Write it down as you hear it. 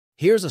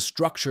Here's a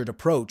structured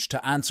approach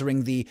to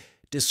answering the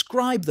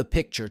Describe the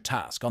Picture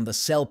task on the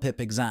CELPIP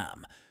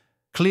exam.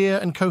 Clear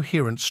and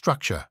coherent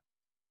structure.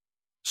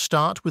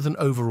 Start with an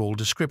overall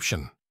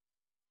description.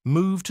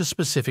 Move to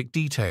specific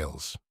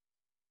details.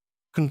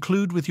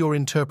 Conclude with your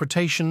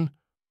interpretation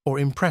or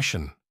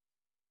impression.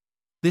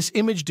 This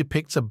image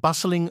depicts a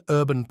bustling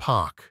urban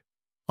park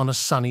on a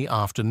sunny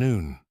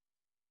afternoon.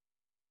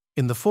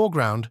 In the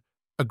foreground,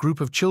 a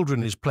group of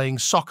children is playing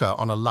soccer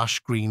on a lush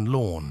green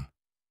lawn.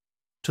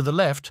 To the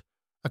left,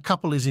 a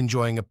couple is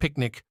enjoying a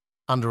picnic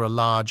under a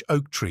large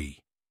oak tree,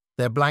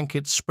 their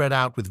blankets spread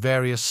out with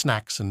various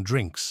snacks and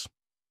drinks.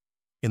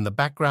 In the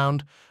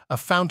background, a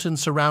fountain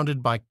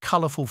surrounded by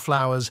colorful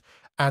flowers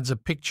adds a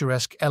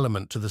picturesque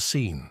element to the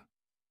scene.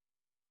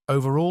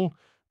 Overall,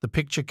 the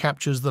picture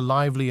captures the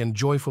lively and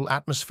joyful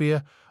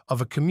atmosphere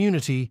of a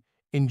community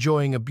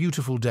enjoying a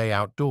beautiful day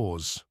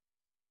outdoors.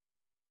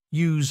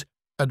 Use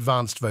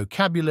advanced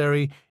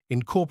vocabulary,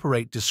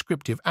 incorporate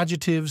descriptive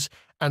adjectives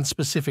and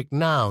specific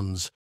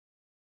nouns.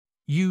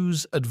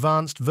 Use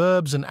advanced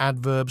verbs and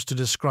adverbs to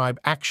describe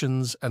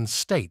actions and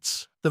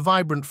states. The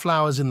vibrant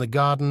flowers in the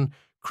garden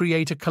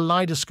create a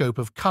kaleidoscope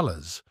of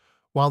colors,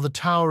 while the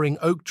towering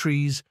oak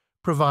trees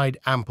provide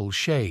ample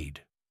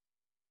shade.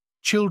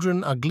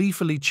 Children are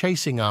gleefully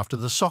chasing after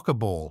the soccer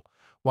ball,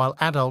 while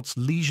adults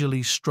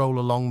leisurely stroll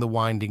along the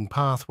winding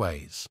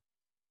pathways.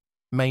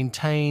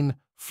 Maintain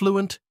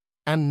fluent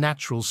and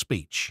natural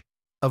speech.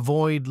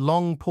 Avoid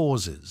long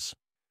pauses.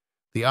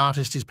 The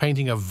artist is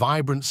painting a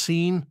vibrant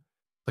scene.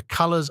 The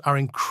colors are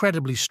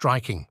incredibly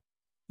striking.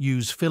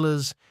 Use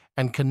fillers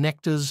and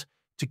connectors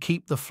to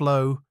keep the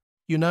flow.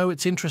 You know,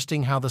 it's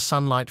interesting how the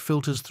sunlight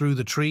filters through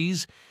the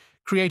trees,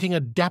 creating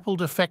a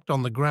dappled effect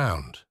on the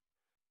ground.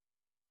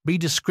 Be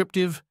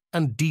descriptive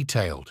and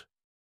detailed.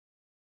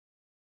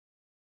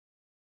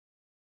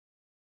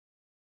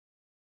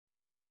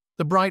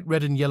 The bright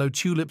red and yellow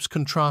tulips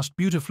contrast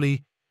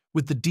beautifully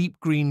with the deep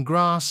green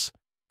grass,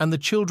 and the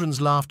children's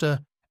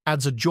laughter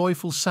adds a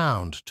joyful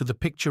sound to the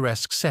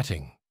picturesque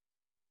setting.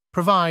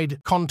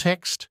 Provide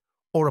context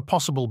or a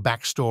possible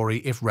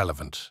backstory if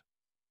relevant.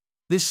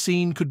 This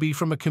scene could be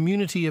from a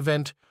community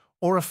event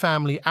or a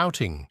family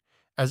outing,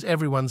 as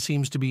everyone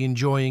seems to be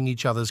enjoying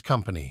each other's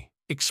company.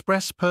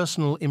 Express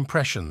personal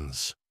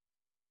impressions.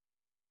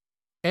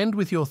 End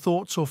with your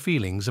thoughts or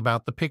feelings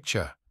about the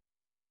picture.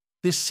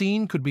 This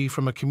scene could be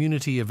from a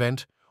community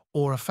event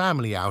or a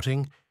family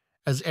outing,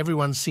 as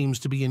everyone seems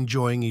to be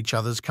enjoying each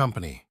other's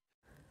company.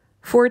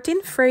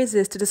 14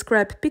 phrases to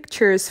describe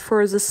pictures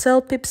for the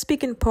CELPIP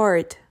speaking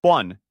part.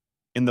 1.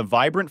 In the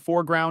vibrant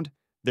foreground,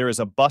 there is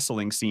a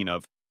bustling scene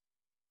of.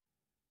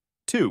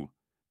 2.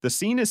 The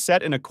scene is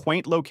set in a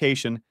quaint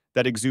location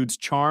that exudes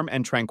charm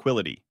and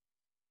tranquility.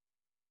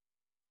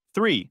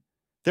 3.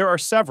 There are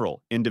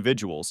several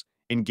individuals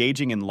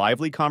engaging in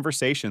lively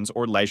conversations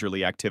or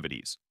leisurely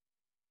activities.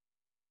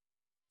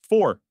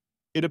 4.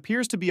 It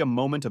appears to be a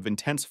moment of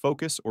intense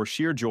focus or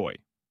sheer joy.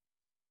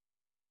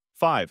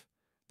 5.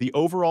 The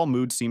overall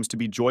mood seems to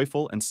be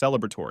joyful and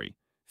celebratory,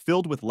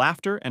 filled with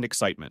laughter and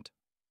excitement.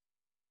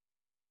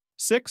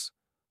 6.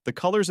 The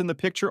colors in the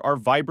picture are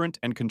vibrant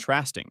and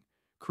contrasting,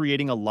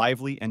 creating a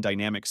lively and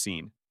dynamic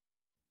scene.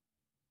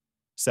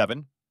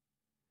 7.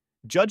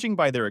 Judging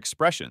by their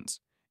expressions,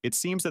 it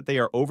seems that they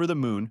are over the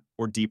moon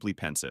or deeply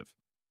pensive.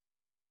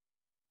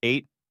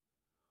 8.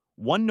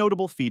 One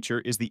notable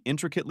feature is the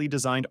intricately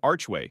designed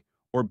archway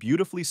or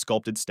beautifully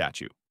sculpted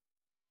statue.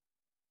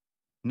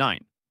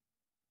 9.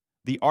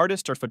 The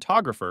artist or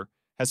photographer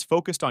has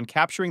focused on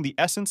capturing the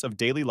essence of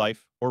daily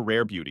life or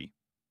rare beauty.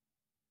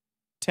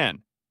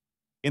 10.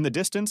 In the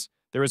distance,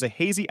 there is a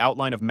hazy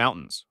outline of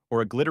mountains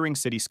or a glittering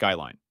city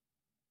skyline.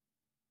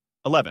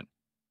 11.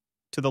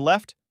 To the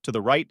left, to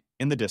the right,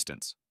 in the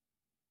distance.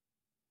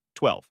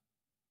 12.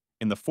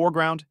 In the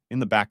foreground, in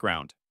the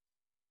background.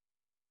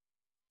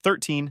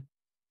 13.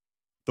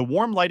 The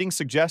warm lighting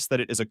suggests that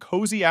it is a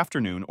cozy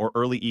afternoon or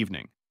early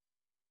evening.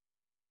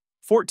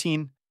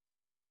 14.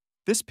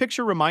 This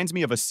picture reminds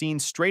me of a scene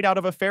straight out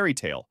of a fairy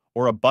tale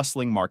or a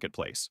bustling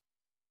marketplace.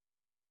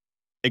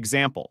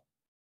 Example.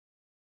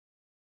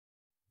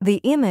 The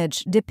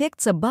image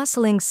depicts a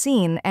bustling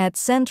scene at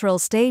Central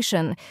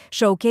Station,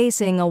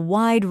 showcasing a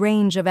wide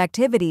range of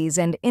activities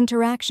and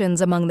interactions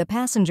among the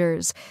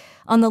passengers.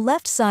 On the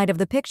left side of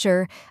the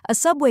picture, a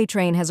subway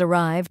train has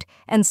arrived,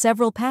 and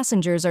several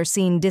passengers are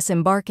seen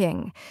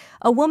disembarking.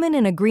 A woman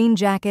in a green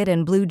jacket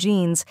and blue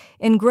jeans,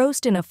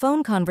 engrossed in a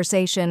phone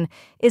conversation,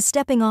 is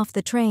stepping off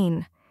the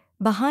train.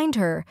 Behind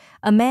her,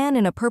 a man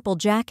in a purple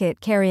jacket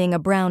carrying a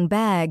brown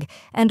bag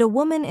and a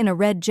woman in a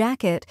red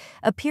jacket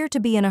appear to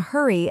be in a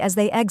hurry as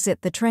they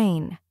exit the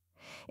train.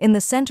 In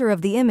the center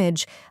of the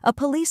image, a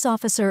police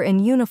officer in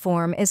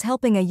uniform is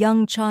helping a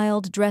young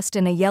child dressed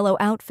in a yellow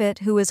outfit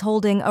who is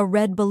holding a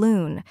red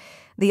balloon.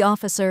 The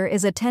officer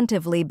is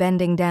attentively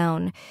bending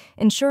down,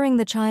 ensuring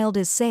the child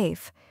is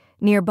safe.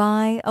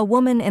 Nearby, a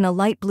woman in a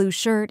light blue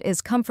shirt is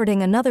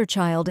comforting another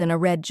child in a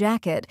red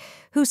jacket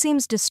who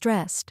seems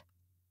distressed.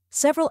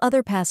 Several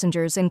other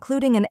passengers,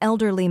 including an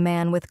elderly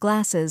man with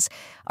glasses,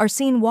 are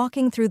seen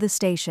walking through the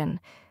station.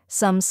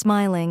 some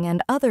smiling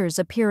and others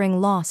appearing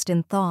lost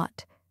in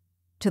thought.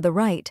 To the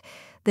right,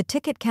 the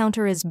ticket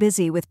counter is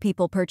busy with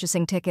people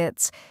purchasing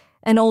tickets.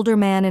 An older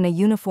man in a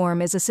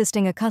uniform is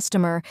assisting a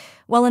customer,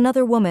 while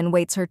another woman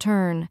waits her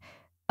turn.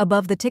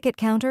 Above the ticket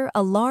counter,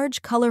 a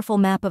large, colorful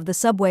map of the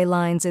subway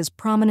lines is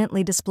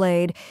prominently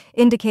displayed,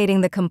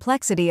 indicating the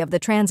complexity of the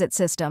transit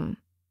system.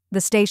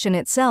 The station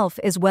itself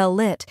is well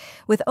lit,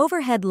 with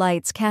overhead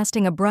lights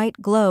casting a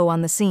bright glow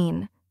on the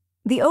scene.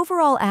 The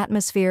overall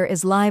atmosphere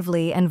is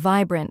lively and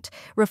vibrant,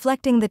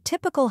 reflecting the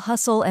typical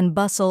hustle and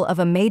bustle of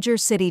a major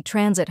city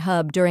transit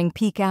hub during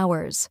peak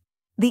hours.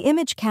 The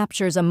image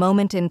captures a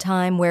moment in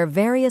time where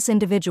various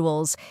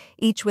individuals,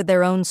 each with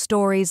their own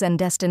stories and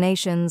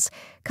destinations,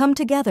 come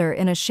together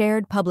in a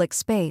shared public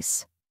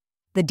space.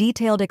 The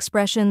detailed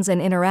expressions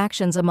and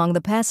interactions among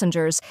the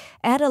passengers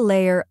add a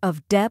layer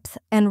of depth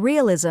and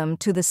realism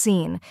to the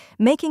scene,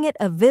 making it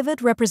a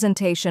vivid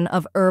representation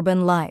of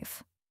urban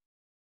life.